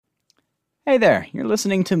Hey there, you're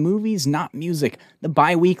listening to Movies Not Music, the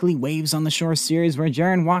bi-weekly Waves on the Shore series where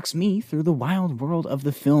Jaron walks me through the wild world of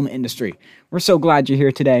the film industry. We're so glad you're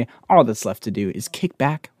here today. All that's left to do is kick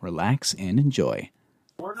back, relax, and enjoy.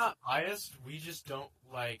 We're not biased, we just don't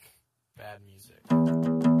like bad music.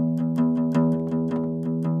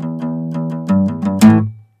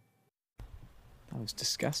 That was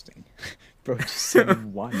disgusting. Bro just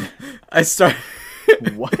said one. I start.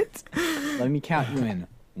 What? Let me count you in.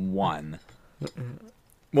 One.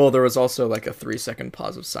 Well, there was also like a 3-second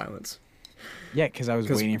pause of silence. Yeah, because I was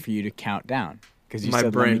waiting for you to count down. Because you My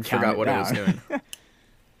said, brain "Let me count forgot it what down." it was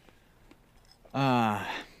doing.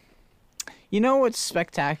 You know what's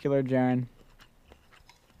spectacular, Jaron?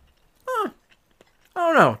 I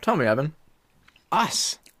don't know. Tell me, Evan.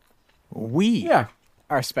 Us. We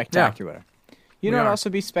are spectacular. You know what would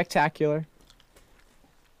also be spectacular?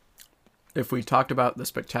 If we talked about the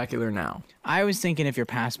spectacular now. I was thinking if your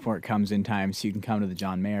passport comes in time so you can come to the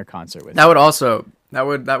John Mayer concert with That would also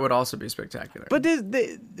be spectacular. But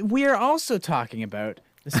we are also talking about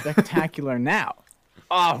the spectacular now.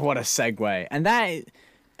 Oh, what a segue.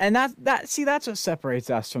 That's what separates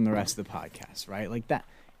us from the rest of the podcast, right? Like that.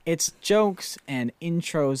 It's jokes and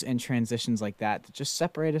intros and transitions like that just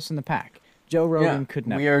separate us from the pack. Joe Rogan could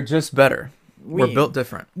never. We are just better. We're built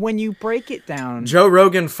different. When you break it down, Joe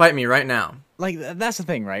Rogan, fight me right now. Like that's the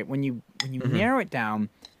thing, right? When you narrow it down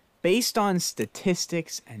based on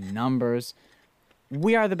statistics and numbers,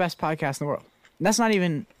 we are the best podcast in the world. And that's not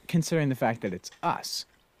even considering the fact that it's us.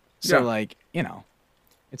 So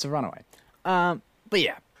it's a runaway. But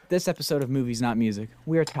yeah, this episode of Movies Not Music,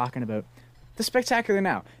 we are talking about the spectacular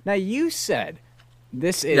now. Now you said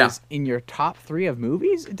this is in your top 3 of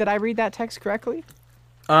movies. Did I read that text correctly?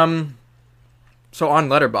 So on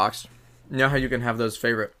Letterboxd, you know how you can have those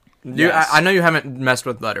favorite. Yes. I know you haven't messed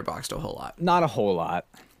with Letterboxd a whole lot. Not a whole lot.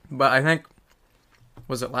 But I think,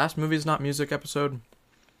 was it last Movies Not Music episode?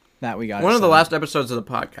 That we got. One of the last episodes of the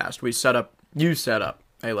podcast, you set up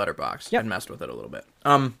a Letterboxd and messed with it a little bit.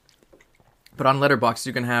 But on Letterboxd,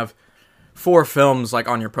 you can have 4 films like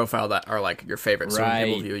on your profile that are like your favorite. So when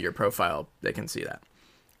people view your profile, they can see that.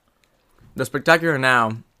 The Spectacular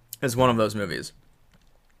Now is one of those movies.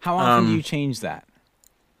 How often do you change that?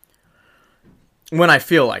 When I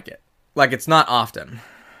feel like it. Like, it's not often.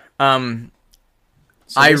 So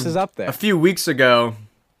this is up there. A few weeks ago,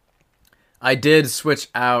 I did switch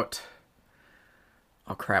out...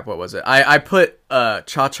 Oh, crap, what was it? I put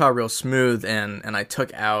Cha Cha Real Smooth in, and I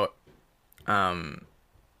took out... what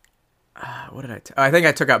did I... I think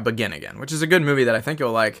I took out Begin Again, which is a good movie that I think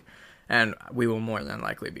you'll like, and we will more than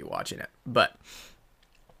likely be watching it. But,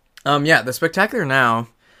 The Spectacular Now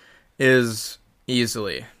is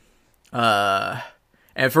easily... and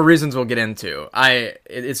for reasons we'll get into,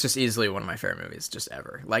 it's just easily one of my favorite movies just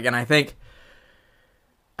ever. Like, and I think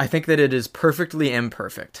that it is perfectly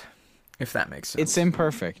imperfect, if that makes sense. It's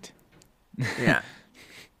imperfect. Yeah.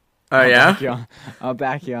 Oh, yeah? I'll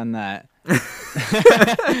back you on that.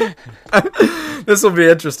 This will be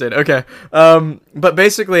interesting. Okay. But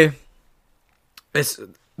basically,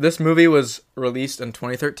 this movie was released in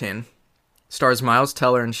 2013. Stars Miles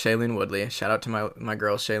Teller and Shailene Woodley. Shout out to my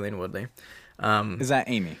girl, Shailene Woodley. Is that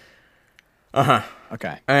Amy? Uh-huh.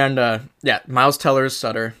 Okay. And, Miles Teller is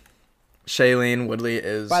Sutter. Shailene Woodley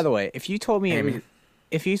is... By the way, if you told me Amy.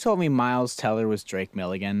 If you told me Miles Teller was Drake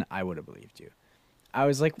Milligan, I would have believed you. I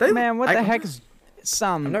was like, man, what the heck is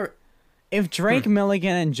If Drake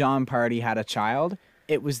Milligan and John Party had a child,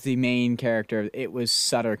 it was the main character. It was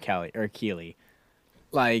Sutter Keeley.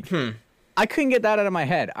 Like... I couldn't get that out of my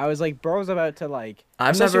head. I was like, bro's about to like...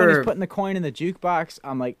 Especially when he's putting the coin in the jukebox,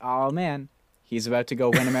 I'm like, oh man, he's about to go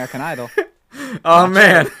win American Idol. Oh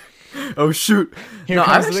man. Oh shoot. Here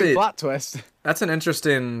comes the big plot twist. That's an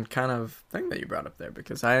interesting kind of thing that you brought up there,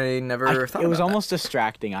 because I never thought about that. It was almost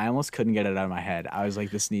distracting. I almost couldn't get it out of my head. I was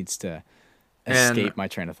like, this needs to escape my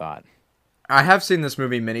train of thought. I have seen this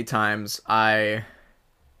movie many times.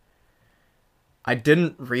 I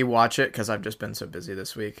didn't rewatch it because I've just been so busy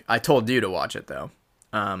this week. I told you to watch it though.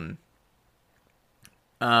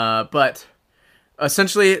 But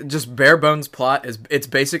essentially, just bare bones plot it's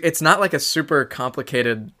basic. It's not like a super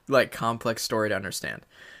complicated, like complex story to understand.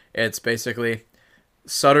 It's basically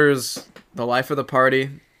Sutter's the life of the party,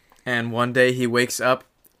 and one day he wakes up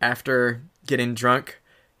after getting drunk.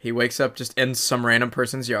 He wakes up just in some random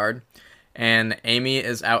person's yard, and Amy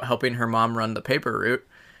is out helping her mom run the paper route.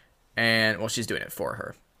 And, well, she's doing it for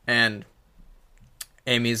her. And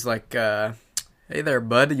Amy's like, hey there,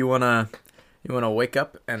 bud, you wanna wake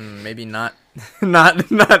up and maybe not Not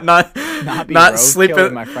be sleep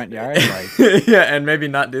in my front yard? Like... yeah, and maybe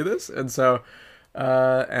not do this. And so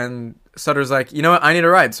And Sutter's like, you know what, I need a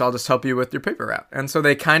ride, so I'll just help you with your paper route. And so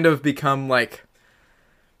they kind of become like,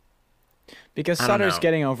 because Sutter's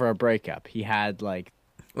getting over a breakup. He had like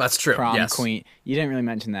that's true. prom Yes. queen. You didn't really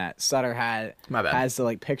mention that. Sutter has the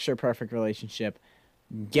like picture perfect relationship,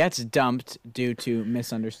 gets dumped due to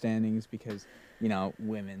misunderstandings because, you know,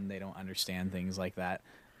 women, they don't understand things like that.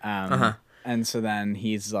 And so then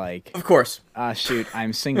he's like, of course, shoot,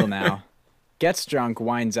 I'm single now. Gets drunk,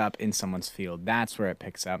 winds up in someone's field. That's where it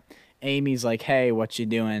picks up. Amy's like, hey, what you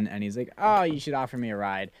doing? And he's like, oh, you should offer me a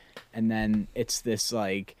ride. And then it's this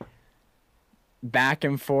like back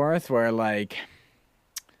and forth where like,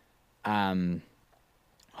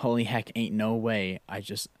 holy heck, ain't no way.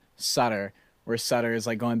 Sutter is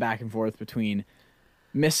like going back and forth between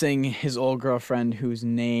missing his old girlfriend whose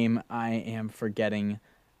name I am forgetting,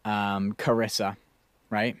 Carissa,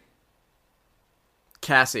 right?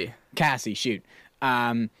 Cassie, shoot.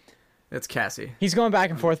 It's Cassie. He's going back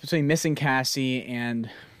and forth between missing Cassie and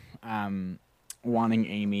wanting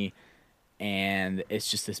Amy, and it's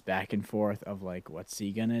just this back and forth of like, what's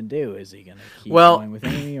he gonna do? Is he gonna keep going with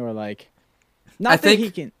Amy, or like, he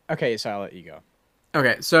can? Okay, so I'll let you go.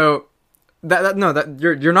 Okay, so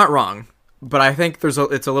that you're not wrong, but I think it's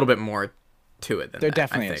a little bit more to it than there that.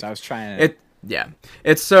 Definitely is. I was trying to.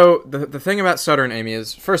 It's so the thing about Sutter and Amy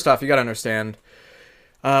is, first off, you got to understand.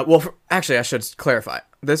 Actually, I should clarify.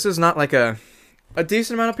 This is not like a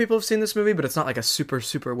decent amount of people have seen this movie, but it's not like a super,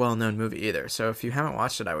 super well-known movie either. So if you haven't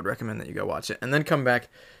watched it, I would recommend that you go watch it and then come back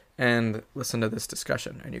and listen to this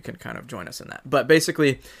discussion, and you can kind of join us in that. But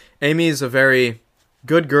basically, Amy is a very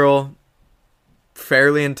good girl,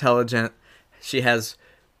 fairly intelligent. She has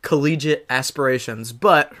collegiate aspirations,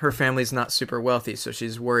 but her family's not super wealthy, so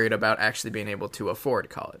she's worried about actually being able to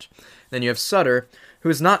afford college. Then you have Sutter, who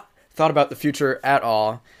has not thought about the future at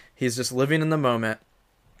all. He's just living in the moment,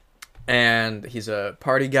 and he's a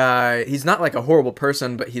party guy. He's not like a horrible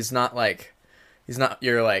person, but he's not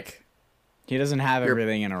your like, he doesn't have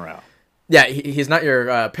everything in a row. Yeah, he's not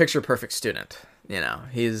your picture perfect student, you know.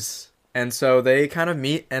 And so they kind of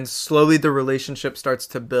meet, and slowly the relationship starts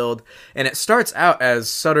to build, and it starts out as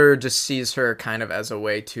Sutter just sees her kind of as a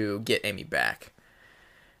way to get Amy back.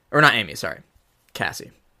 Or not Amy, sorry.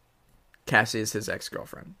 Cassie. Cassie is his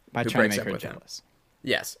ex-girlfriend. By trying to make her jealous.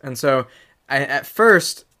 Yes. And so at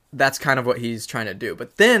first, that's kind of what he's trying to do.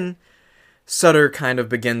 But then Sutter kind of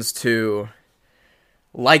begins to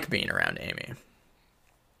like being around Amy.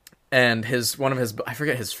 And I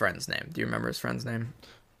forget his friend's name. Do you remember his friend's name?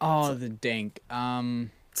 Oh, the dink.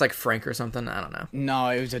 It's like Frank or something. I don't know. No,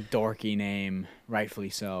 it was a dorky name, rightfully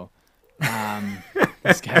so.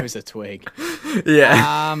 This guy was a twig.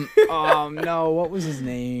 Yeah. Oh no, what was his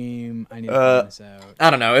name? I need to find this out. I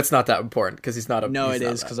don't know. It's not that important because he's not a. No, it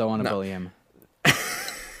is because I want to bully him.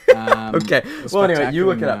 Okay. Well, anyway, you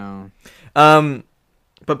look it up.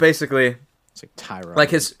 But basically, it's like Tyrone. Like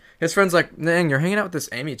his friend's like, dang, you're hanging out with this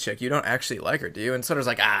Amy chick. You don't actually like her, do you? And Sutter's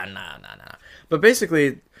like, nah. But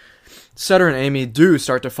basically, Sutter and Amy do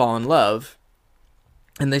start to fall in love,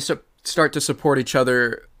 and they start to support each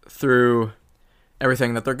other through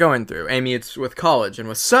everything that they're going through. Amy, it's with college, and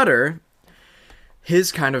with Sutter,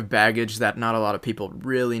 his kind of baggage that not a lot of people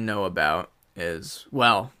really know about is,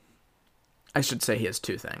 well, I should say he has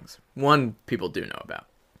two things. One, people do know about.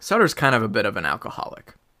 Sutter's kind of a bit of an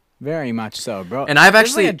alcoholic. Very much so, bro. And I've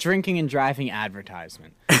actually like a drinking and driving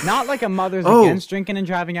advertisement, not like a Mothers Against Drinking and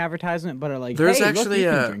Driving advertisement, but like, there's hey, actually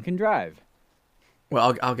look, you can drink and drive.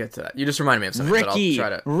 Well, I'll get to that. You just reminded me of something. Ricky. But I'll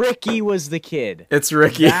try to... Ricky was the kid. It's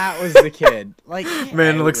Ricky. That was the kid. Like,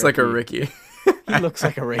 man looks like a Ricky. He looks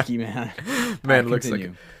like a Ricky, man. Man looks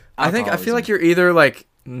like. I feel like you're either like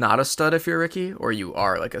not a stud if you're Ricky, or you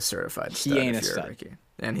are like a certified stud if you're Ricky,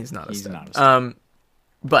 and he's not a stud.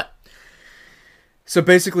 But so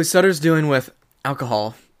basically, Sutter's dealing with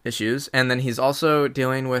alcohol issues, and then he's also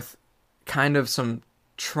dealing with kind of some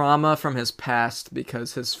trauma from his past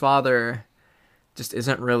because his father just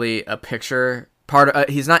isn't really a picture part of,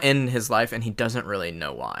 he's not in his life, and he doesn't really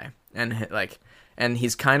know why. And he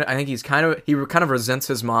kind of resents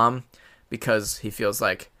his mom because he feels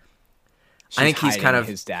like he's kind of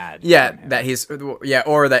his dad. Yeah,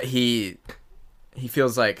 or that he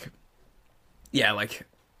feels like like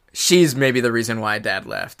she's maybe the reason why dad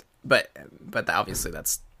left. But obviously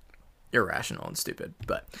that's irrational and stupid.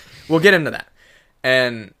 But we'll get into that.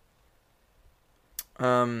 And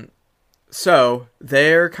so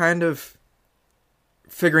they're kind of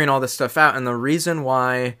figuring all this stuff out, and the reason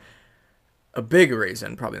why, a big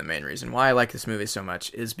reason, probably the main reason why I like this movie so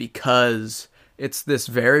much, is because it's this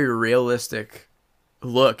very realistic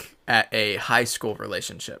look at a high school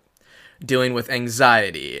relationship, dealing with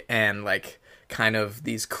anxiety and like kind of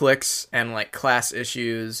these cliques and like class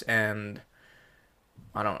issues and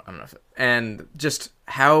I don't know and just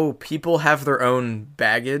how people have their own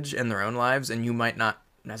baggage in their own lives and you might not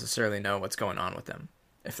necessarily know what's going on with them,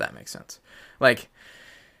 if that makes sense. Like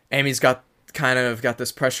Amy's got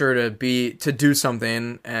this pressure to do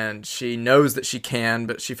something and she knows that she can,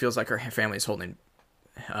 but she feels like her family's holding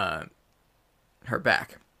her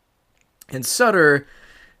back. And Sutter,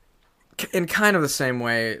 in kind of the same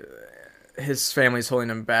way, his family's holding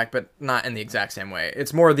him back, but not in the exact same way.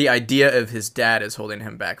 It's more the idea of his dad is holding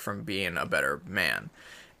him back from being a better man.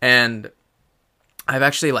 And I've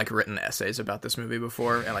actually like written essays about this movie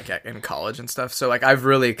before and like in college and stuff. So like I've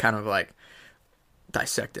really kind of like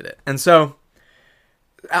dissected it. And so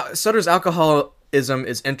Sutter's alcoholism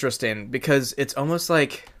is interesting because it's almost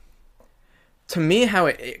like, to me, how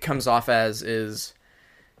it comes off as is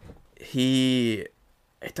it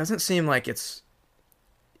doesn't seem like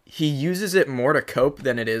he uses it more to cope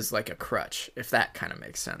than it is like a crutch, if that kind of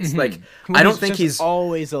makes sense. Mm-hmm. Like, I don't think he's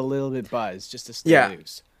always a little bit buzzed just to stay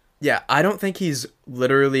loose. Yeah, I don't think he's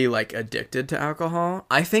literally like addicted to alcohol.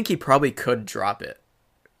 I think he probably could drop it.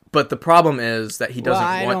 But the problem is that he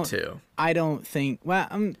doesn't want to. I don't think...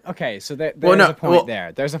 Well, okay, so there's a point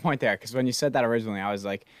there. There's a point there, because when you said that originally, I was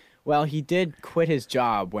like, well, he did quit his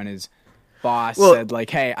job when his boss said, like,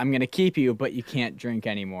 hey, I'm going to keep you, but you can't drink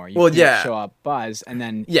anymore. You can't show up buzz, and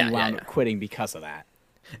then he wound up quitting because of that.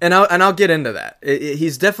 And I'll get into that.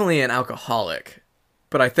 He's definitely an alcoholic,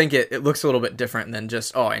 but I think it looks a little bit different than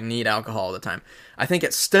just, I need alcohol all the time. I think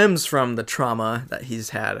it stems from the trauma that he's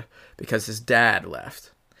had because his dad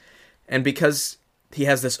left. And because he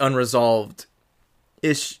has this unresolved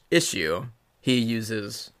issue, he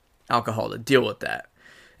uses alcohol to deal with that.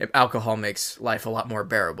 Alcohol makes life a lot more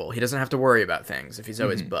bearable. He doesn't have to worry about things if he's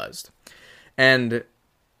always buzzed. And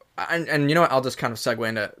you know what? I'll just kind of segue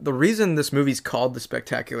into the reason this movie's called The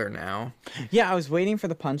Spectacular Now. Yeah, I was waiting for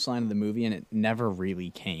the punchline of the movie, and it never really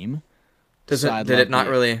came. Did it not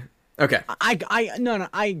really... Okay.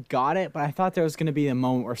 I got it, but I thought there was going to be a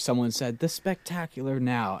moment where someone said, "The Spectacular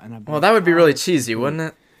Now," and I'm that would be really cheesy, wouldn't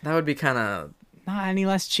it? That would be kind of... Not any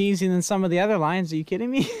less cheesy than some of the other lines. Are you kidding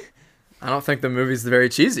me? I don't think the movie's very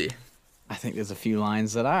cheesy. I think there's a few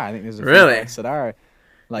lines that are. I think there's a few lines that are,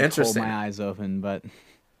 like, hold my eyes open, but...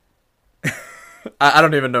 I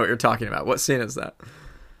don't even know what you're talking about. What scene is that?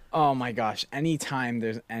 Oh my gosh, anytime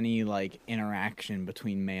there's any like interaction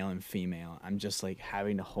between male and female, I'm just like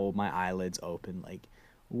having to hold my eyelids open. Like,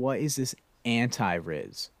 what is this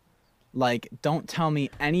anti-Riz? Like, don't tell me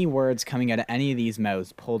any words coming out of any of these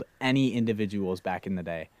mouths pulled any individuals back in the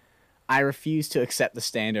day. I refuse to accept the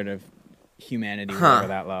standard of humanity were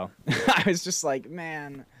that low. I was just like,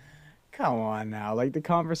 man, come on now. Like, the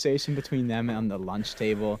conversation between them on the lunch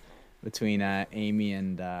table, between Amy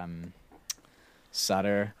and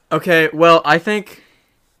Sutter. Okay, well, I think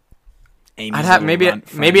I'd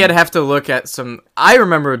have to look at some. I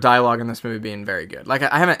remember dialogue in this movie being very good. Like,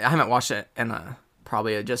 I haven't watched it in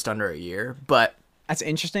probably just under a year, but that's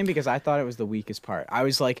interesting because I thought it was the weakest part. I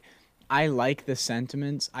was like, I like the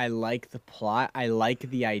sentiments, I like the plot, I like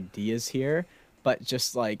the ideas here, but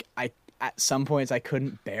just like at some points I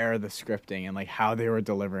couldn't bear the scripting and like how they were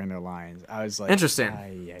delivering their lines. I was like, interesting,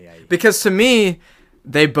 because to me,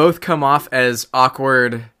 they both come off as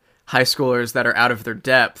awkward high schoolers that are out of their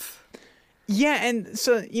depth. Yeah, and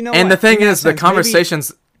so the thing is, the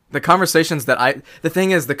conversations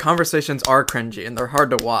are cringy and they're hard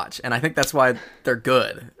to watch, and I think that's why they're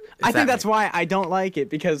good. I think that's why I don't like it,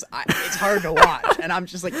 because it's hard to watch, and I'm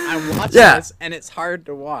just like, I'm watching this, and it's hard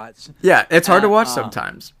to watch. Yeah, it's hard to watch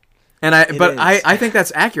sometimes, and I think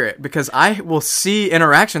that's accurate because I will see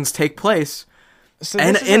interactions take place. So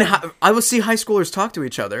I will see high schoolers talk to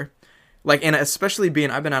each other, like, and especially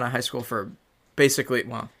I've been out of high school for basically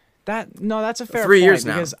that's a fair 3 point, years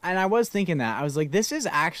now. And I was thinking that I was like, this is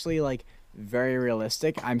actually like very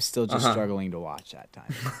realistic. I'm still just struggling to watch at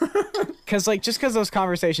times because just because those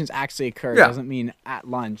conversations actually occur doesn't mean at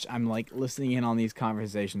lunch I'm like listening in on these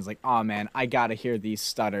conversations like, oh man, I gotta hear these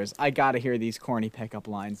stutters, I gotta hear these corny pickup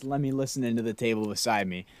lines, let me listen into the table beside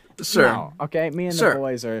me. Sure. No, okay, me and the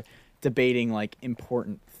boys are debating like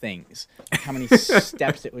important things, like how many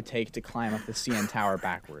steps it would take to climb up the CN Tower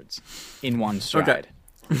backwards in one stride.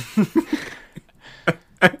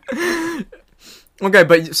 Okay,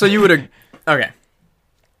 but so you would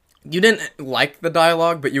you didn't like the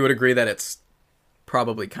dialogue, but you would agree that it's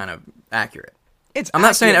probably kind of accurate. I'm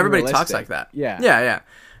not saying everybody talks like that. Yeah.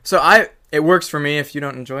 So it works for me. If you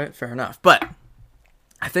don't enjoy it, fair enough. But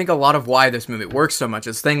I think a lot of why this movie works so much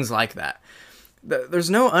is things like that. There's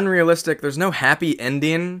no unrealistic, there's no happy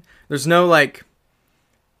ending, there's no like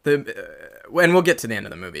and we'll get to the end of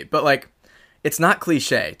the movie, but like, it's not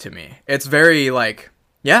cliche to me. It's very like,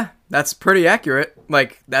 yeah, that's pretty accurate.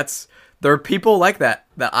 Like there are people like that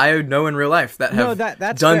I know in real life that have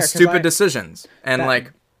that's done fair, stupid decisions, and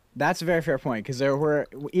like. That's a very fair point, because there were,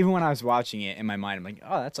 even when I was watching it in my mind, I'm like,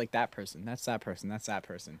 oh, that's like that person, that's that person, that's that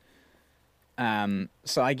person.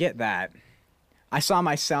 So I get that. I saw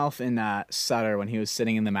myself in Sutter when he was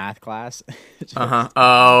sitting in the math class.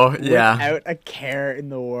 Oh, yeah. Without a care in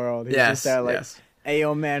the world. He's just there like, hey,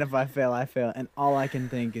 yo, man, if I fail, I fail. And all I can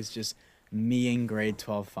think is just me in grade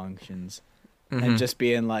 12 functions. And just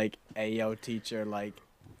being like, hey, yo, teacher, like,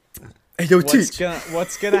 hey, yo,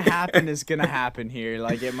 what's gonna happen is gonna happen here.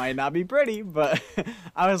 Like, it might not be pretty, but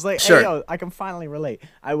I was like, sure. Hey, yo, I can finally relate.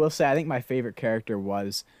 I will say, I think my favorite character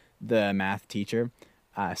was the math teacher.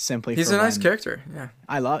 Simply he's a nice character.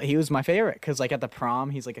 Yeah, he was my favorite, because like at the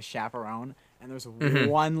prom he's like a chaperone, and there's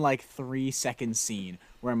one like 3-second scene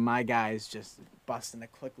where my guy's just busting a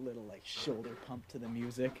quick little like shoulder pump to the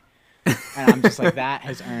music, and I'm just like, that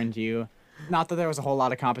has earned you. Not that there was a whole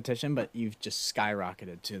lot of competition, but you've just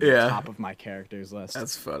skyrocketed to the top of my characters list.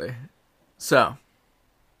 That's funny. So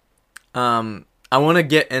I want to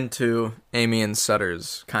get into Amy and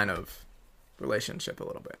Sutter's kind of relationship a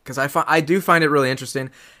little bit, because I do find it really interesting,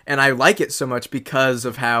 and I like it so much because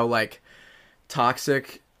of how like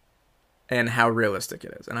toxic and how realistic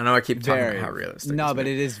it is. And I know I keep talking about how realistic. No, but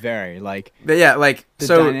it is very like. But yeah, like the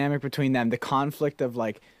dynamic between them, the conflict of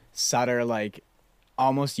like Sutter like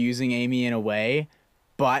almost using Amy in a way,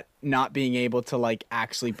 but not being able to like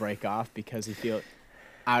actually break off because he feel.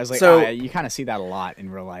 I was like, you kind of see that a lot in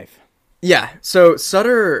real life. Yeah. So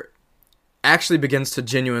Sutter actually begins to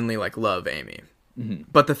genuinely like love Amy.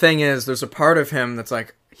 But the thing is, there's a part of him that's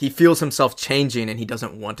like, he feels himself changing and he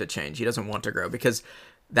doesn't want to change. He doesn't want to grow because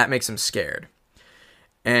that makes him scared.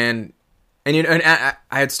 And you know, and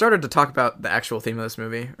I had started to talk about the actual theme of this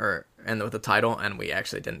movie and with the title, and we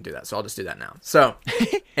actually didn't do that. So I'll just do that now. So,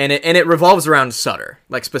 and it revolves around Sutter,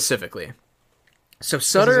 like specifically. So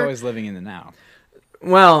Sutter is always living in the now.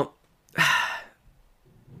 Well,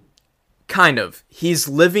 kind of. He's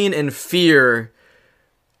living in fear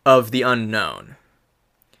of the unknown.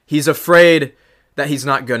 He's afraid that he's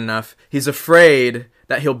not good enough. He's afraid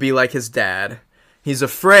that he'll be like his dad. He's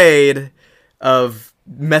afraid of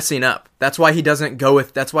messing up. That's why he doesn't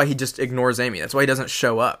that's why he just ignores Amy. That's why he doesn't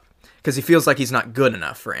show up. Because he feels like he's not good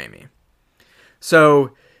enough for Amy.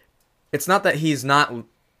 So, it's not that he's not...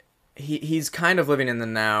 He's kind of living in the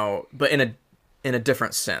now, but in a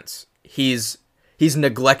different sense. He's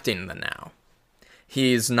neglecting the now.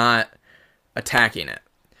 He's not attacking it.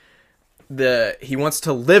 He wants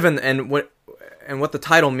to live in, and what the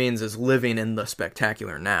title means is living in the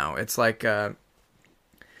spectacular now. It's like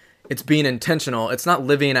it's being intentional. It's not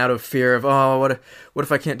living out of fear of, oh, what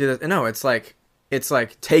if I can't do this? No, it's like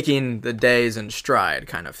taking the days in stride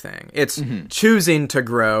kind of thing. It's choosing to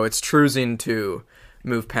grow. It's choosing to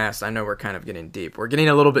move past. I know we're kind of getting deep. We're getting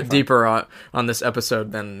a little bit deeper on this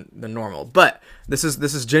episode than normal, but this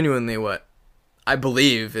is genuinely what I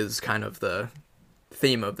believe is kind of the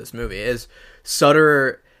theme of this movie. Is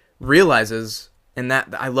Sutter realizes, and that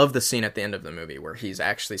I love the scene at the end of the movie where he's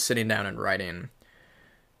actually sitting down and writing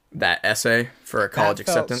that essay for a college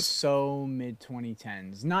acceptance. So mid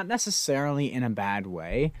 2010s, not necessarily in a bad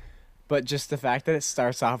way, but just the fact that it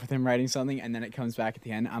starts off with him writing something and then it comes back at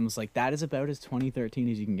the end, I was like, that is about as 2013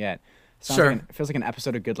 as you can get. It feels like an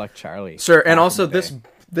episode of Good Luck Charlie. Sure, and also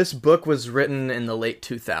this book was written in the late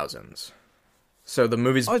 2000s. So the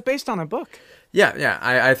movie's... Oh, it's based on a book. Yeah.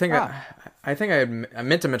 I think I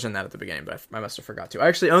meant to mention that at the beginning, but I must have forgot to. I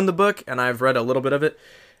actually own the book, and I've read a little bit of it,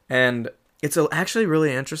 and it's actually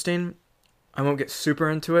really interesting. I won't get super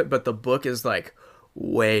into it, but the book is like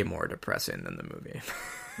way more depressing than the movie.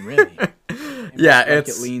 Really? Yeah, it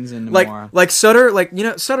leans into more. Like Sutter, like, you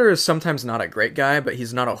know, Sutter is sometimes not a great guy, but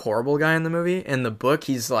he's not a horrible guy in the movie. In the book,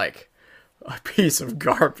 he's like a piece of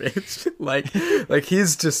garbage. like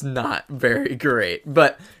he's just not very great.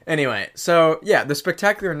 But anyway, so yeah, the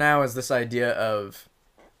spectacular now is this idea of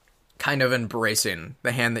kind of embracing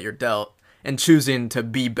the hand that you're dealt and choosing to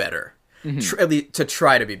be better, at least to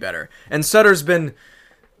try to be better. And Sutter's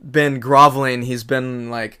been groveling. He's been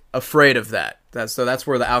like afraid of that. That's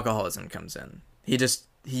where the alcoholism comes in. He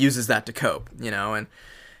uses that to cope, you know.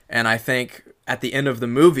 And I think at the end of the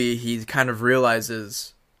movie, he kind of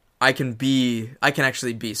realizes, I can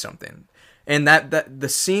actually be something. And that the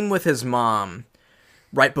scene with his mom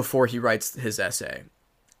right before he writes his essay,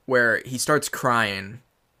 where he starts crying,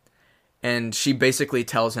 and she basically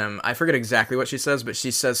tells him, I forget exactly what she says, but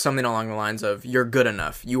she says something along the lines of, you're good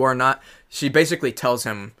enough. You are not... She basically tells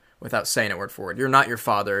him without saying it word for word. You're not your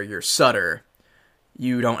father. You're Sutter.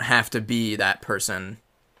 You don't have to be that person.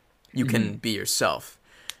 You can be yourself.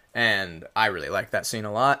 And I really like that scene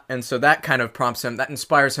a lot. And so that kind of prompts him, that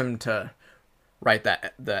inspires him to write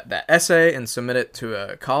that essay and submit it to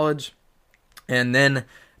a college. And then at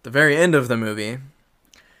the very end of the movie,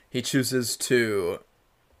 he chooses to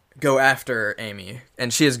go after Amy.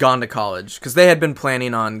 And she has gone to college because they had been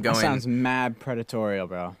planning on going. That sounds mad predatorial,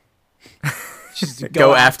 bro. Just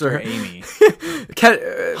go after Amy.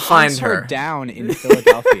 Find her down in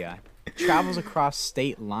Philadelphia. Travels across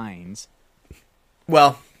state lines.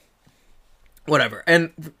 Well, whatever.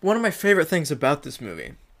 And one of my favorite things about this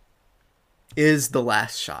movie is the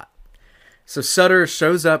last shot. So Sutter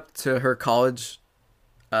shows up to her college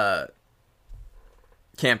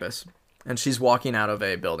campus, and she's walking out of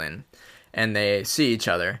a building, and they see each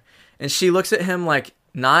other, and she looks at him like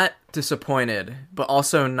not disappointed, but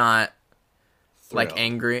also not like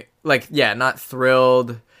angry, like not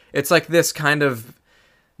thrilled. It's like this kind of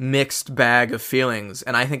mixed bag of feelings,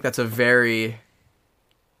 and I think that's a very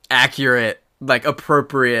accurate, like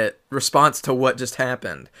appropriate response to what just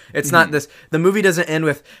happened. It's not this. The movie doesn't end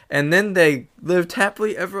with and then they lived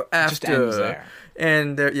happily ever after. Just ends there.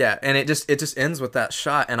 And and it just ends with that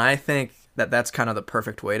shot. And I think that that's kind of the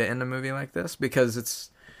perfect way to end a movie like this because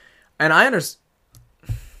it's. And I understand.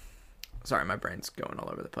 Sorry, my brain's going all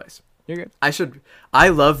over the place. You're good. I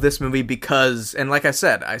love this movie because, and like I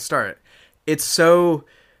said, it's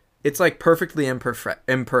like perfectly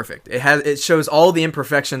imperfect. It shows all the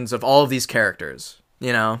imperfections of all of these characters,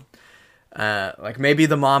 you know? Like maybe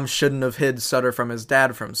the mom shouldn't have hid Sutter from his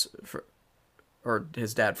dad or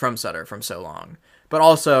his dad from Sutter from so long. But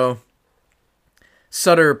also,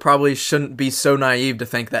 Sutter probably shouldn't be so naive to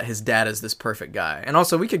think that his dad is this perfect guy. And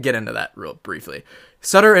also, we could get into that real briefly.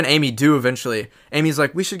 Sutter and Amy do eventually. Amy's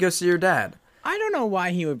like, we should go see your dad. I don't know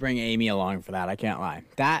why he would bring Amy along for that. I can't lie.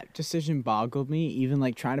 That decision boggled me. Even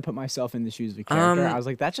like trying to put myself in the shoes of the character, I was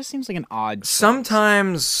like, that just seems like an odd choice.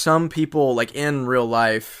 Sometimes some people, like in real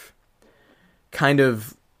life, kind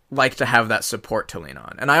of like to have that support to lean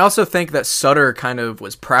on. And I also think that Sutter kind of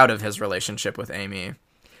was proud of his relationship with Amy,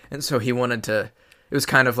 and so he wanted to. It was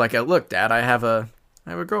kind of like a look, Dad, I have a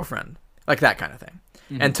girlfriend, like that kind of thing.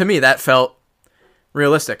 Mm-hmm. And to me, that felt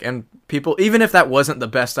realistic. And people, even if that wasn't the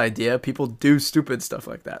best idea, people do stupid stuff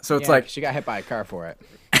like that. So it's like she got hit by a car for it.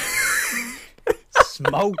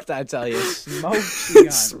 Smoked, I tell you, smoked. She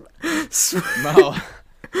got. Mo.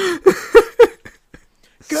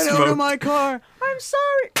 Get out of my car! I'm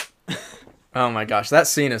sorry. Oh my gosh, that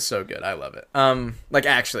scene is so good. I love it. Like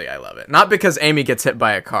actually, I love it. Not because Amy gets hit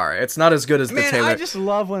by a car. It's not as good as the Taylor. I just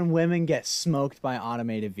love when women get smoked by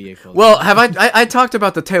automated vehicles. Well, I talked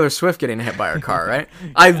about the Taylor Swift getting hit by her car, right?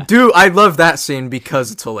 Yeah. I love that scene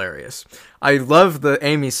because it's hilarious. I love the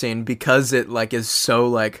Amy scene because it like is so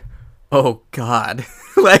like, oh God,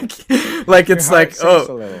 like it's like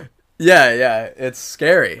oh yeah, it's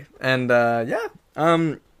scary and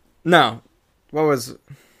no, what was.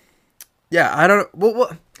 Yeah, I don't.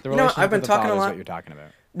 Well, I've been talking a lot. What you're talking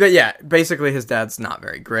about. But yeah, basically his dad's not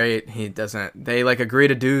very great. He doesn't. They like agree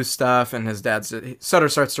to do stuff, and Sutter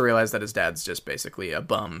starts to realize that his dad's just basically a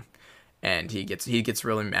bum, and he gets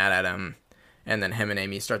really mad at him, and then him and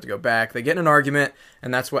Amy start to go back. They get in an argument,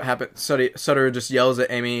 and that's what happened. Sutter just yells at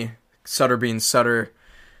Amy. Sutter being Sutter,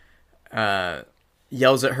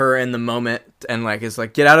 yells at her in the moment, and like is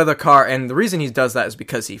like, get out of the car. And the reason he does that is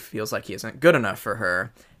because he feels like he isn't good enough for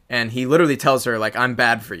her. And he literally tells her, like, I'm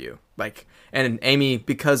bad for you. Like, and Amy,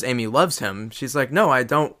 because Amy loves him, she's like, no, I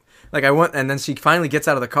don't. Like, I want. And then she finally gets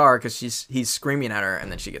out of the car because he's screaming at her,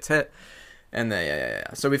 and then she gets hit. And then,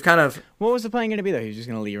 yeah. So we've kind of. What was the plan going to be, though? He was just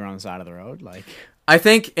going to leave her on the side of the road? Like, I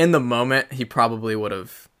think in the moment, he probably would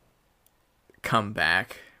have come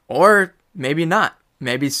back. Or maybe not.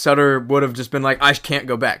 Maybe Sutter would have just been like, I can't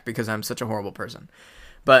go back because I'm such a horrible person.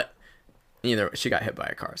 But either she got hit by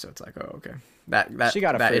a car, so it's like, oh, okay. That issue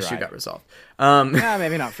got resolved. Yeah,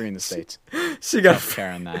 maybe not free in the States. She got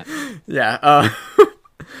fair on that. Yeah.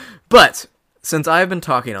 But since I've been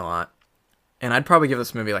talking a lot, and I'd probably give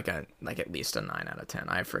this movie like at least a 9 out of 10.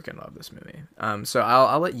 I freaking love this movie. So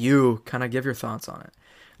I'll let you kind of give your thoughts on it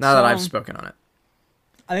now that I've spoken on it.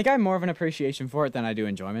 I think I have more of an appreciation for it than I do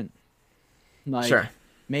enjoyment. Like, sure.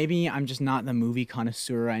 Maybe I'm just not the movie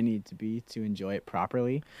connoisseur I need to be to enjoy it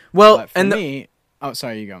properly. Well, but for me,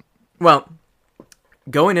 sorry, you go. Well,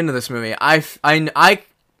 going into this movie, I'm not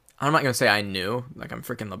gonna say I knew, like I'm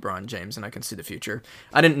freaking LeBron James and I can see the future.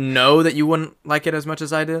 I didn't know that you wouldn't like it as much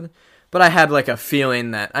as I did, but I had like a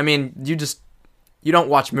feeling that, I mean, you don't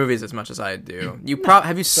watch movies as much as I do.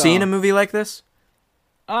 Have you seen a movie like this?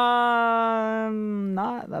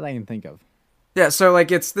 Not that I can think of. Yeah, so like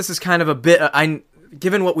this is kind of a bit.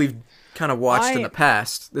 Given what we've kind of watched in the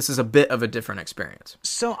past, this is a bit of a different experience.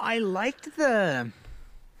 So I liked the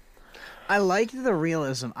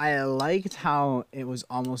realism. I liked how it was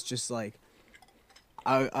almost just like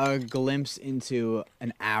a glimpse into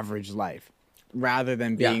an average life, rather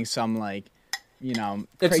than being some like,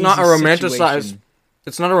 It's not a romanticized. situation.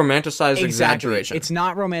 It's not a romanticized Exactly. exaggeration. It's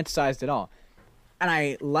not romanticized at all, and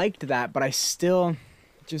I liked that. But I still,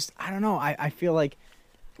 I don't know. I feel like,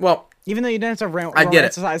 well, even though you didn't have to I get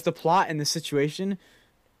it. romanticize the plot and the situation,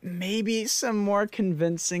 maybe some more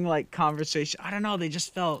convincing like conversation. I don't know. They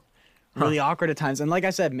just felt really awkward at times. And like I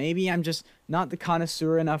said, maybe I'm just not the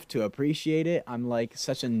connoisseur enough to appreciate it. I'm like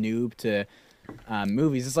such a noob to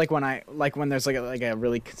movies. It's like when there's like a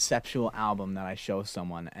really conceptual album that I show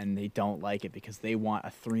someone and they don't like it because they want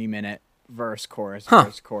a 3-minute verse, chorus,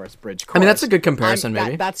 verse, chorus, bridge, chorus. I mean, that's a good comparison,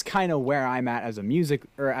 maybe. That's kind of where I'm at as a music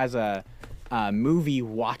or as a movie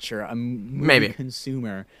watcher, a movie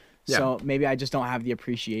consumer. Yeah. So maybe I just don't have the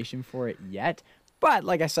appreciation for it yet. But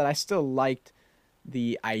like I said, I still liked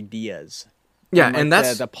the ideas. Yeah, like and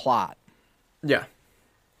that's the plot. Yeah.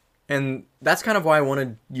 And that's kind of why I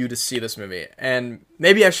wanted you to see this movie. And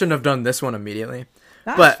maybe I shouldn't have done this one immediately.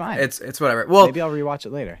 Nah, but it's fine. It's whatever. Well, Maybe I'll rewatch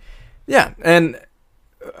it later. Yeah, and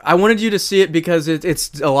I wanted you to see it because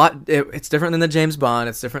it's a lot. It's different than the James Bond.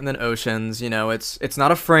 It's different than Oceans. It's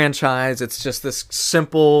not a franchise. It's just this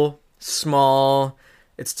simple, small.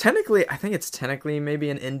 It's technically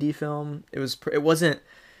maybe an indie film. It's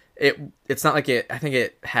not like it. I think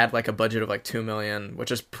it had like a budget of like $2 million,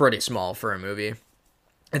 which is pretty small for a movie.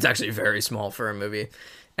 It's actually very small for a movie,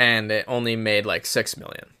 and it only made like $6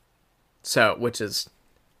 million. So, which is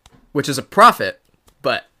a profit,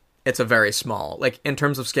 but it's a very small, like in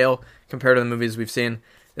terms of scale compared to the movies we've seen.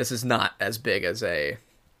 This is not as big as a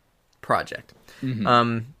project.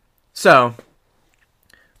 Mm-hmm. So,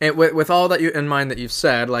 with all that in mind that you've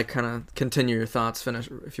said, like kind of continue your thoughts. Finish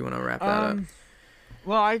if you want to wrap that up.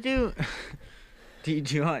 Well, I do. do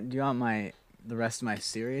you want the rest of my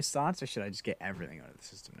serious thoughts, or should I just get everything out of the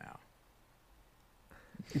system now?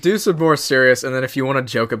 Do some more serious, and then if you want to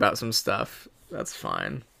joke about some stuff, that's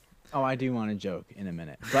fine. Oh, I do want to joke in a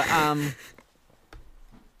minute, but I'm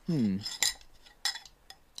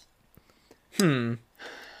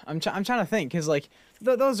trying to think, because like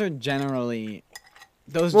those generally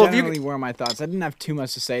were my thoughts. I didn't have too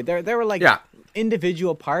much to say. There were like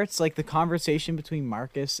individual parts, like the conversation between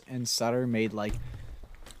Marcus and Sutter made like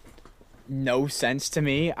no sense to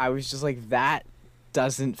me. I was just like, that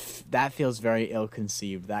feels very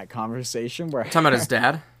ill-conceived, that conversation where talking about his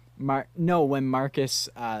dad. No, when Marcus.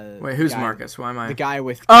 Wait, who's Marcus? Why am I? The guy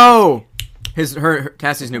with. Oh, her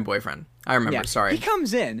Cassie's new boyfriend. I remember. Yeah. Sorry. He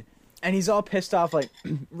comes in and he's all pissed off, like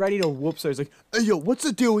ready to whoop. So he's like, "Hey, yo, what's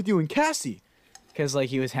the deal with you and Cassie?" Because like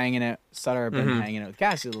he was Sutter had been hanging out with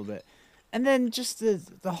Cassie a little bit, and then just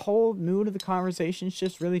the whole mood of the conversation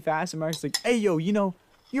shifts really fast. And Marcus like, "Hey, yo,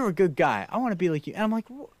 you're a good guy. I want to be like you." And I'm like,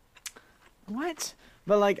 "What?"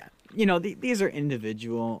 But like, these are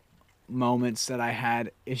individual moments that I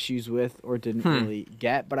had issues with or didn't really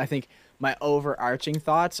get. But I think my overarching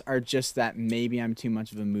thoughts are just that maybe I'm too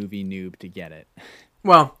much of a movie noob to get it.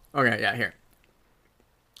 Well, okay, yeah, here.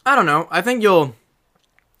 I don't know. I think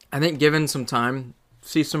given some time,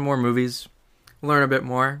 see some more movies, learn a bit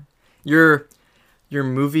more, your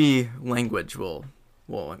movie language will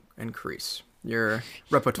increase. Your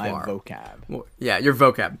repertoire. My vocab. Well, yeah, your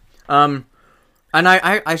vocab. And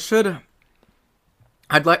I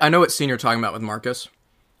know what scene you're talking about with Marcus,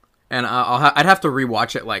 and I'd have to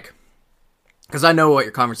rewatch it, like, because I know what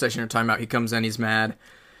your conversation you're talking about. He comes in, he's mad.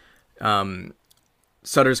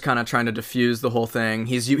 Sutter's kind of trying to diffuse the whole thing.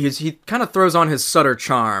 He kind of throws on his Sutter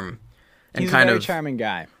charm, and He's kind a very of charming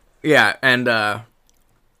guy. Yeah, and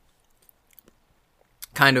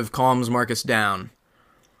kind of calms Marcus down.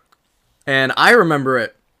 And I remember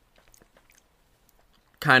it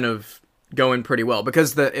kind of going pretty well,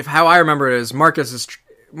 because how I remember it is Marcus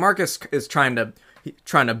is trying to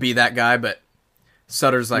be that guy, but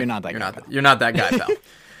Sutter's like, you're not that guy, pal.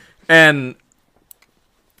 And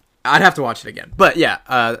I'd have to watch it again, but yeah,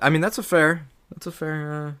 I mean that's a fair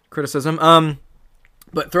criticism.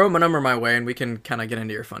 But throw a number my way, and we can kind of get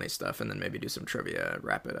into your funny stuff, and then maybe do some trivia,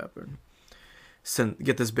 wrap it up, and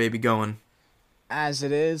get this baby going. As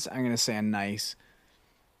it is, I'm gonna say a nice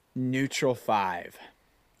neutral 5.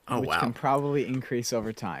 Oh, which wow. can probably increase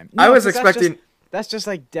over time. I was expecting... That's just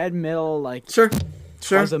like dead middle, like... Sure.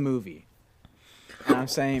 As a movie. And I'm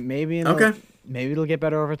saying maybe it'll get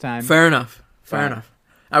better over time. Fair enough.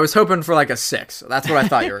 I was hoping for like a 6. That's what I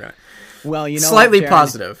thought you were going to... Well, you know, slightly what, Jaron,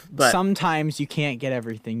 positive, but sometimes you can't get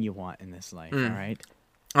everything you want in this life. All right.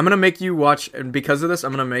 I'm gonna make you watch, and because of this,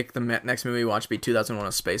 I'm gonna make the next movie you watch be 2001: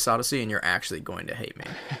 A Space Odyssey, and you're actually going to hate me.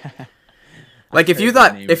 Like if you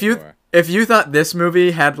thought this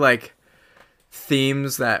movie had like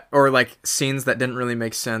themes that, or like scenes that didn't really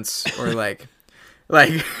make sense, or like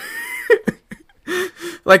like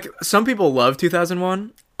some people love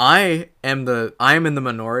 2001. I am in the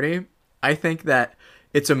minority. I think that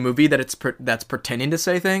it's a movie that that's pretending to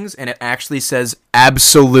say things, and it actually says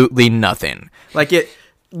absolutely nothing. Like it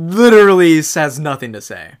literally says nothing to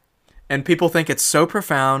say, and people think it's so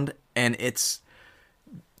profound, and it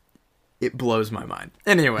blows my mind.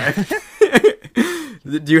 Anyway,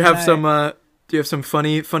 do you have some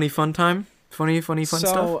funny fun time? Funny fun stuff?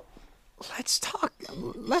 So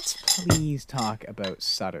let's please talk about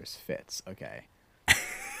Sutter's Fits, okay?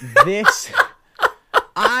 This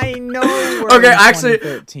I know we're okay, in actually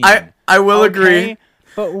 2013, I will agree.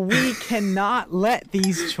 But we cannot let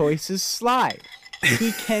these choices slide.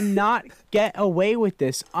 He cannot get away with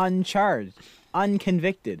this uncharged,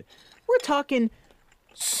 unconvicted. We're talking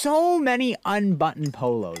so many unbuttoned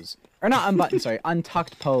polos. Or not unbuttoned, sorry,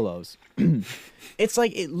 untucked polos. It's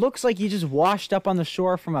like, it looks like you just washed up on the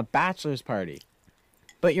shore from a bachelor's party.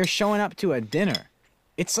 But you're showing up to a dinner.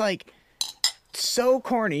 It's like, so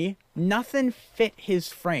corny. Nothing fit his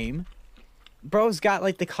frame. Bro's got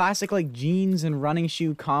like the classic like jeans and running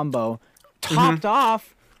shoe combo, topped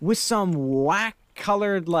off with some whack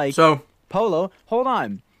colored like polo. Hold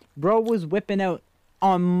on. Bro was whipping out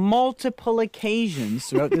on multiple occasions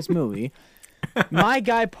throughout this movie. My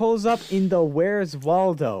guy pulls up in the Where's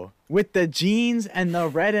Waldo with the jeans and the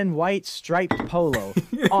red and white striped polo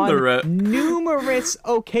on numerous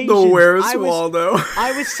occasions. The Where's Waldo.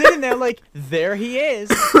 I was sitting there like, there he is.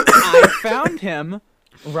 I found him.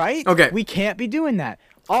 Right? Okay. We can't be doing that.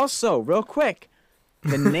 Also, real quick,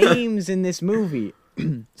 the names in this movie,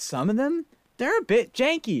 some of them, they're a bit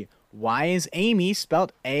janky. Why is Amy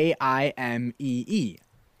spelled Aimee?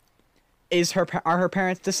 Are her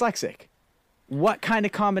parents dyslexic? What kind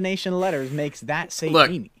of combination of letters makes that say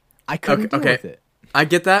Amy? I couldn't deal with it. I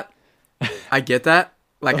get that.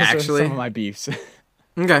 Like, those actually, are some of my beefs.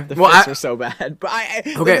 Okay. The fits are so bad. But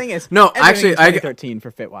the thing is, no, actually, 2013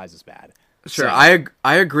 for Fitwise is bad. Sure, So,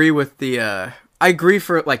 I agree with the I agree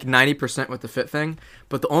for like 90% with the fit thing,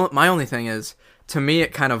 but my only thing is, to me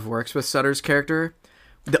it kind of works with Sutter's character.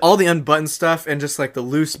 All the unbuttoned stuff and just like the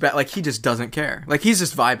loose like he just doesn't care. Like he's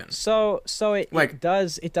just vibing. So it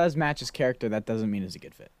does match his character. That doesn't mean it's a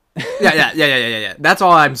good fit. Yeah. That's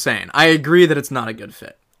all I'm saying. I agree that it's not a good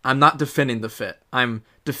fit. I'm not defending the fit. I'm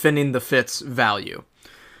defending the fit's value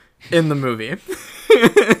in the movie.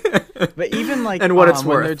 But even like and what it's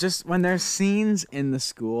worth. When there's scenes in the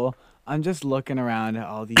school, I'm just looking around at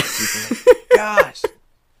all these people like, gosh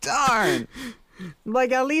darn.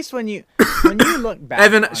 Like at least when you look back,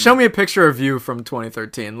 Evan, show me a picture of you from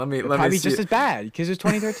 2013. Let me probably see. Just as bad because it's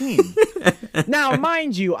 2013. Now,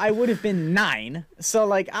 mind you, I would have been 9, so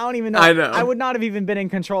like I don't even know. I know. I would not have even been in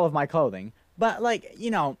control of my clothing. But like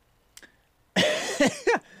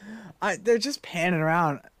they're just panning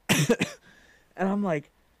around, and I'm like,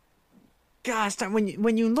 gosh,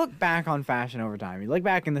 when you look back on fashion over time, you look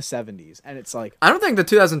back in the 70s, and it's like, I don't think the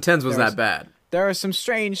 2010s was that bad. There was some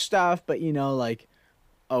strange stuff, but like,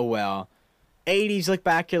 oh well. 80s, look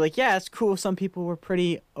back, you're like, yeah, it's cool. Some people were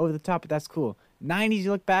pretty over the top, but that's cool. 90s,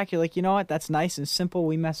 you look back, you're like, you know what? That's nice and simple.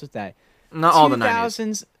 We mess with that. Not all the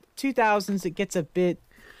 90s. 2000s, it gets a bit.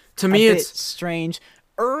 To me, it's strange.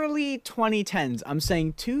 Early 2010s, I'm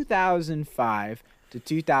saying 2005 to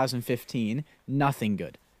 2015, nothing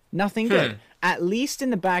good. Nothing good. At least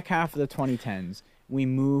in the back half of the 2010s, we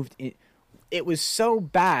moved in. It was so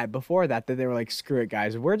bad before that they were like, screw it,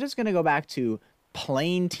 guys. We're just going to go back to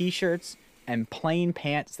plain T-shirts and plain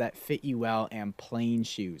pants that fit you well and plain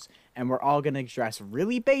shoes. And we're all going to dress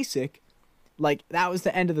really basic. Like, that was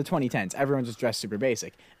the end of the 2010s. Everyone just dressed super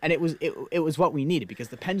basic. And it was what we needed because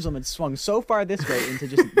the pendulum had swung so far this way into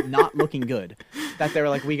just not looking good that they were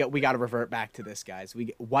like, we got to revert back to this, guys. We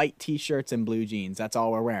get white T-shirts and blue jeans. That's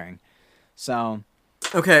all we're wearing. So,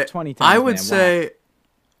 okay, 2010s,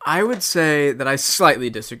 I would say that I slightly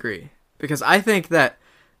disagree because I think that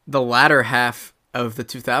the latter half of the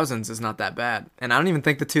 2000s is not that bad, and I don't even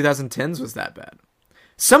think the 2010s was that bad.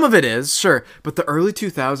 Some of it is, sure, but the early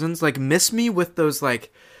 2000s like miss me with those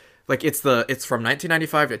like it's from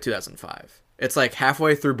 1995 to 2005. It's like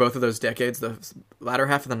halfway through both of those decades, the latter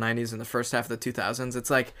half of the 90s and the first half of the 2000s. It's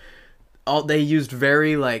like they used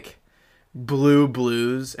very like blue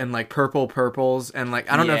blues and like purple purples and like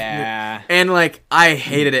I don't know and like I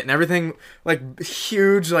hated it and everything like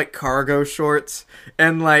huge like cargo shorts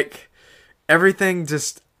and like everything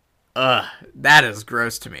just that is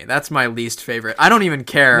gross to me. That's my least favorite. I don't even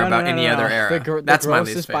care about any other era. That's my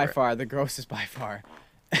least favorite. The grossest by far.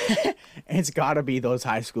 It's gotta be those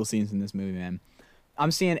high school scenes in this movie, man.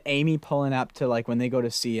 I'm seeing Amy pulling up to like when they go to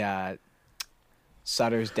see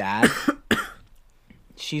Sutter's dad.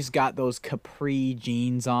 She's got those capri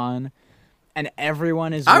jeans on, and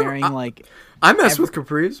everyone is wearing like. I mess with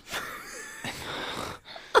capris.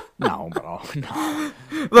 No, bro, no.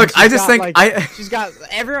 Look, I just think she's got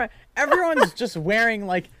everyone's just wearing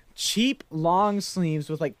like cheap long sleeves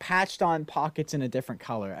with like patched on pockets in a different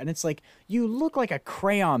color, and it's like you look like a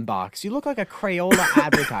crayon box. You look like a Crayola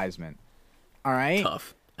advertisement. All right.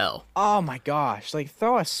 Tough L. Oh my gosh! Like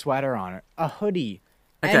throw a sweater on it, a hoodie,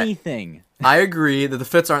 anything. I agree that the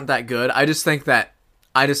fits aren't that good. I just think that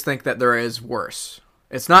there is worse.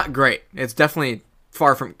 It's not great. It's definitely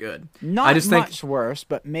far from good. Not much worse,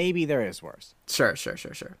 but maybe there is worse. Sure. I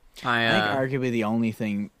think arguably the only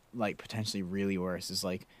thing like potentially really worse is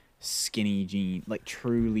like skinny jeans, like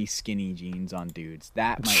truly skinny jeans on dudes.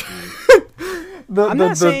 That might be. I'm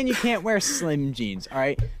not saying you can't wear slim jeans. All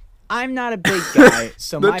right. I'm not a big guy,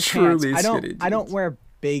 so my pants. I don't wear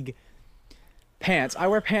big pants. I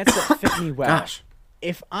wear pants that fit me well. Gosh.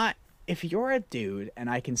 If you're a dude and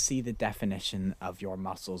I can see the definition of your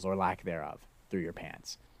muscles or lack thereof through your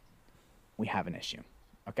pants, we have an issue.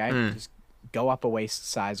 Okay? Just go up a waist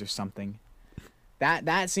size or something.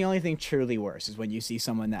 That's the only thing truly worse is when you see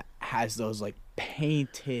someone that has those like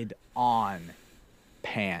painted on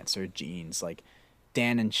pants or jeans. Like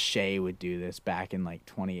Dan and Shay would do this back in like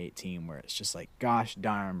 2018 where it's just like, gosh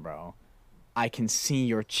darn, bro, I can see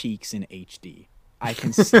your cheeks in HD. I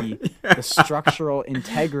can see the structural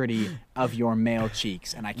integrity of your male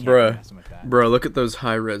cheeks, and I can't be messing with that. Bro, look at those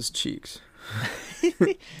high-res cheeks.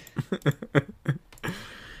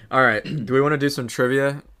 All right, do we want to do some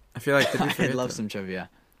trivia? I feel like I'd love some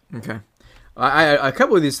trivia. Okay. A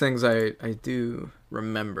couple of these things I do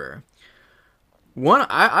remember. One,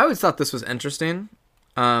 I always thought this was interesting.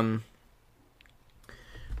 That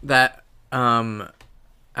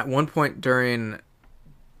at one point during...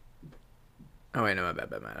 Oh, wait, no, my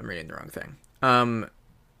bad. I'm reading the wrong thing.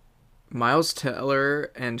 Miles Teller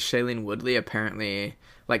and Shailene Woodley apparently,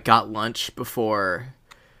 like, got lunch before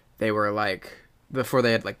they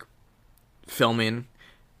had, like,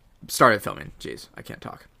 started filming. Jeez, I can't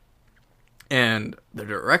talk. And the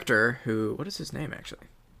director, what is his name, actually?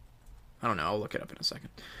 I don't know. I'll look it up in a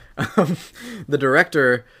second. The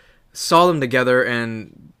director saw them together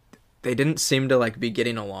and they didn't seem to like be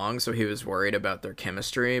getting along, so he was worried about their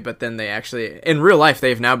chemistry. But then they actually, in real life,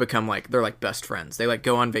 they've now become like they're like best friends. They like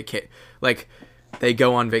go on vacation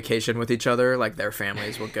with each other. Like their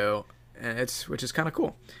families will go, and which is kind of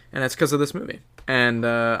cool. And it's because of this movie. And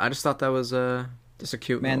I just thought that was just a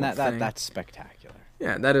cute man. Thing. That's spectacular.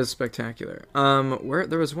 Yeah, that is spectacular. Where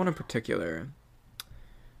there was one in particular.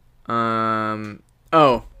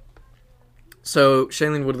 So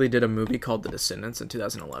Shailene Woodley did a movie called The Descendants in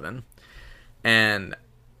 2011, and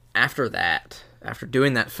after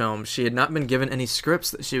doing that film, she had not been given any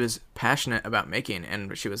scripts that she was passionate about making,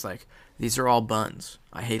 and she was like, "These are all buns.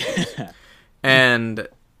 I hate these." And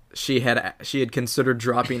she had considered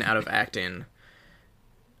dropping out of acting,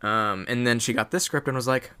 and then she got this script and was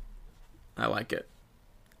like, "I like it,"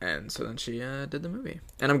 and so then she did the movie,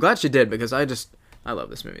 and I'm glad she did because I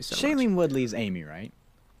love this movie so much. Shailene Woodley's Amy, right?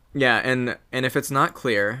 Yeah, and if it's not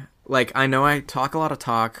clear, like, I know I talk a lot of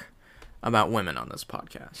talk about women on this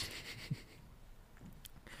podcast.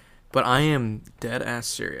 But I am dead-ass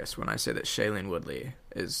serious when I say that Shailene Woodley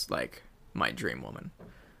is, like, my dream woman.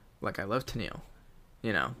 Like, I love Tennille,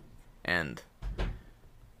 you know, and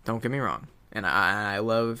don't get me wrong. And I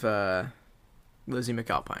love Lizzie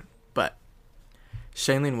McAlpine. But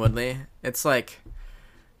Shailene Woodley, it's like...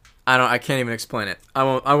 I can't even explain it. I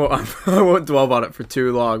won't dwell on it for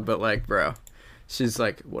too long, but like, bro, she's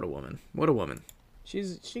like, what a woman.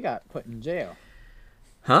 She got put in jail.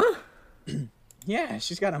 Huh? Yeah,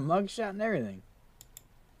 she's got a mugshot and everything.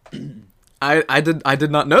 I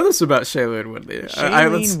did not know this about Shailene Woodley.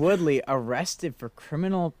 Shailene Woodley arrested for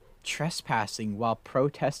criminal trespassing while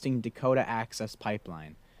protesting Dakota Access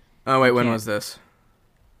Pipeline. Oh wait, when was this?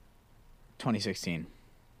 2016.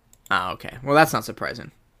 Oh, okay. Well, that's not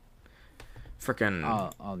surprising.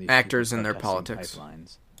 Freaking all these actors in their politics.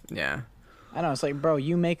 Pipelines. Yeah. I know, it's like, bro,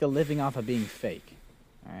 you make a living off of being fake.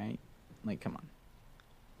 Alright? Like, come on.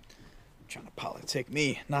 You're trying to politic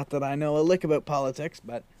me. Not that I know a lick about politics,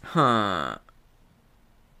 but... Huh.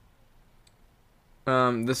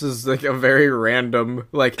 This is like a very random,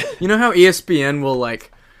 like, you know how ESPN will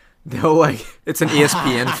like, they'll like, it's an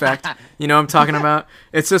ESPN fact. You know what I'm talking about?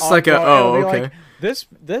 It's just like okay. Like, this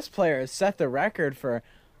player has set the record for.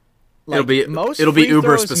 Like, it'll be uber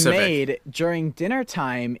throws specific. Made during dinner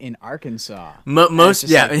time in Arkansas. Most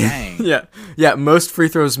like, most free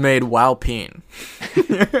throws made while peeing.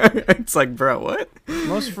 It's like, bro, what?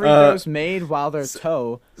 Most free throws made while their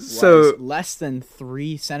toe was less than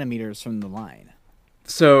 3 centimeters from the line.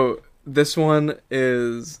 So this one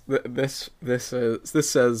is this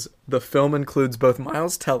says the film includes both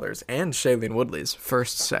Miles Teller's and Shailene Woodley's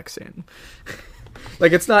first sex scene.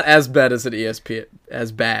 Like, it's not as bad as an ESPN,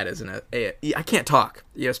 as bad as I can't talk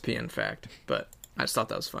ESPN fact, but I just thought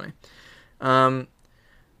that was funny. I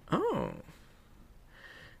don't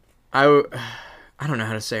know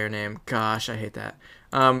how to say her name. Gosh, I hate that.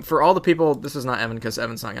 For all the people, this is not Evan because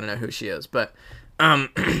Evan's not gonna know who she is, but I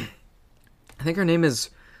think her name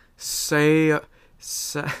is Sayar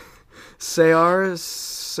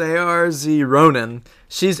Z. Ronan.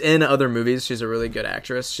 She's in other movies. She's a really good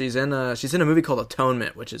actress. She's in a movie called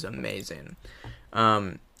Atonement, which is amazing.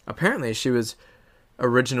 Apparently, she was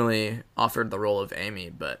originally offered the role of Amy,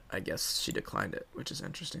 but I guess she declined it, which is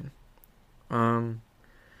interesting. But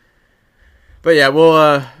yeah,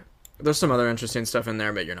 well, there's some other interesting stuff in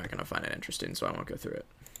there, but you're not gonna find it interesting, so I won't go through it.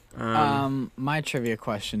 My trivia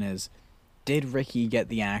question is, did Ricky get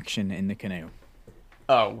the action in the canoe?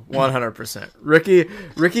 Oh, 100%.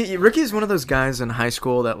 Ricky's one of those guys in high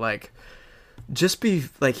school that, like,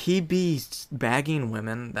 he'd be bagging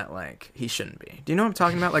women that, like, he shouldn't be. Do you know what I'm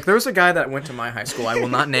talking about? Like, there was a guy that went to my high school. I will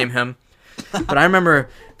not name him. But I remember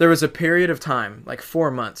there was a period of time, like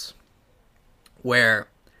 4 months, where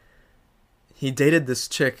he dated this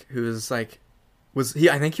chick who was, like,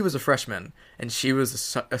 I think he was a freshman, and she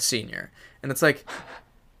was a senior. And it's like...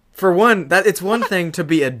 For one, it's one thing to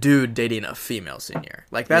be a dude dating a female senior.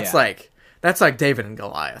 Like, that's like David and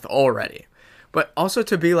Goliath already. But also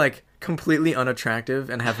to be, like, completely unattractive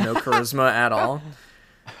and have no charisma at all.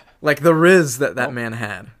 Like, the riz that man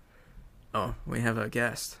had. Oh, we have a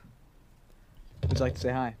guest. Would you like to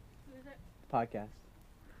say hi? Podcast.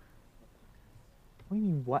 What do you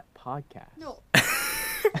mean, what podcast? No.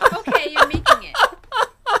 Okay, you're making it.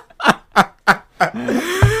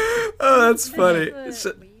 Oh, that's funny.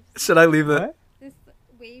 Should I leave that? What? This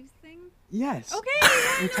waves thing? Yes. Okay.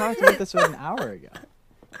 We talked about this about an hour ago.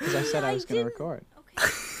 Because I said I was going to record. Okay.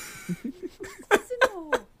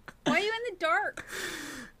 No. Why are you in the dark?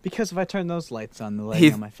 Because if I turn those lights on, the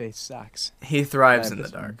lighting on my face sucks. He thrives in the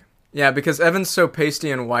dark. Yeah, because Evan's so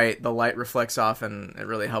pasty and white, the light reflects off and it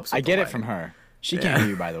really helps with I get the it from her. She can't hear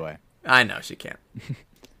you, by the way. I know, she can't.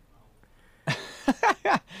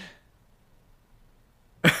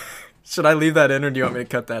 Should I leave that in, or do you want me to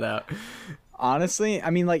cut that out? Honestly, I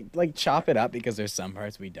mean, like chop it up because there's some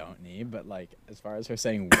parts we don't need. But like, as far as her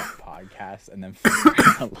saying what podcast and then figuring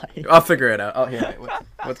out, like, I'll figure it out.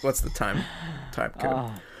 What's the time code?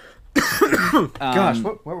 Gosh,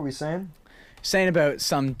 what were we saying? Saying about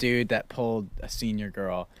some dude that pulled a senior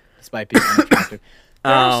girl despite being unattractive.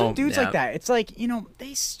 There are some dudes like that. It's like, you know, they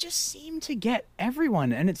just seem to get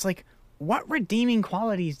everyone, and it's like, what redeeming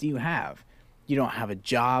qualities do you have? You don't have a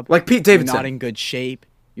job. Like Pete Davidson. You're not in good shape.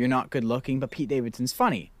 You're not good looking, but Pete Davidson's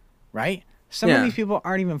funny, right? Some of these people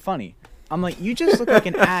aren't even funny. I'm like, you just look like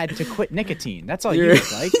an ad to quit nicotine. That's all you look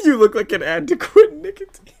like. You look like an ad to quit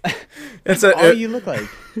nicotine. That's all you look like.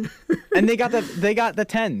 And they got the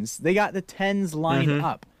tens. They got the tens lined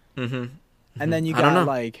up. Mm-hmm. And then you got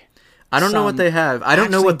like. I don't know what they have. I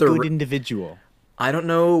don't know what the good individual. I don't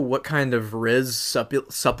know what kind of Riz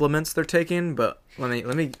supplements they're taking, but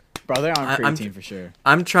let me. Bro, they're on creatine for sure.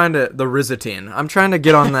 I'm trying to the Rizatine. I'm trying to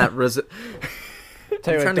get on that Riz.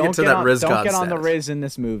 Tell you what, don't get on the Riz in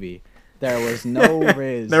this movie. There was no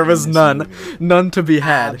Riz. There was none to be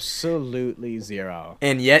had. Absolutely zero.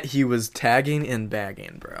 And yet he was tagging and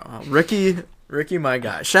bagging, bro. Ricky, my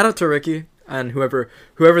guy. Shout out to Ricky and whoever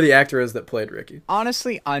the actor is that played Ricky.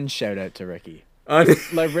 Honestly, unshout out to Ricky.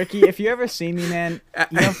 Like, Ricky, if you ever see me, man,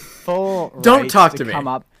 you have full don't right talk to me. Come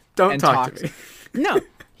up don't and talk to me. No,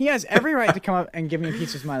 he has every right to come up and give me a piece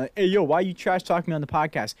of his mind. Like, hey, yo, why you trash talking me on the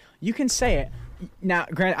podcast? You can say it. Now,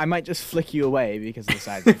 granted, I might just flick you away because of the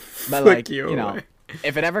size. But like, you know,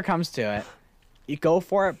 if it ever comes to it, you go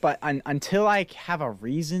for it. But until I have a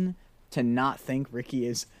reason to not think Ricky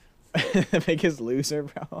is the biggest loser,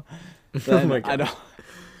 bro, then I don't.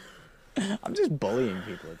 I'm just bullying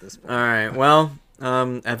people at this point. All right. Well,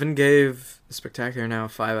 Evan gave Spectacular Now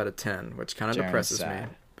 5 out of 10, which kind of depresses me.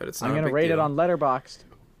 But it's not. I'm gonna rate it on Letterboxd.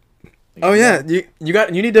 Oh yeah, you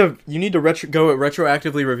need to go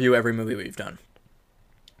retroactively review every movie we've done.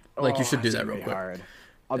 Like, you should do that's that gonna real be quick. hard.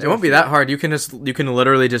 I'll It do won't be for that you. hard. You can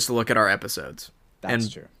literally just look at our episodes. That's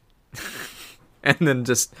and- true. And then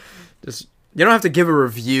just you don't have to give a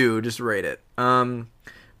review, just rate it.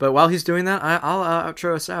 But while he's doing that, I'll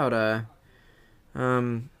outro us out.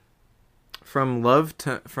 From love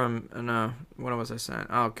to no, what was I saying?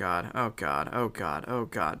 Oh god.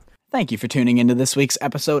 Thank you for tuning into this week's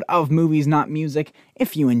episode of Movies Not Music.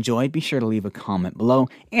 If you enjoyed, be sure to leave a comment below.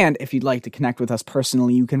 And if you'd like to connect with us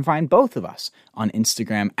personally, you can find both of us on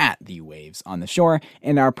Instagram at The Waves on the Shore,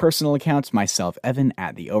 and our personal accounts, myself, Evan,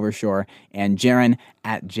 at The Overshore, and Jaron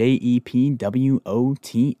at JEPWOTS.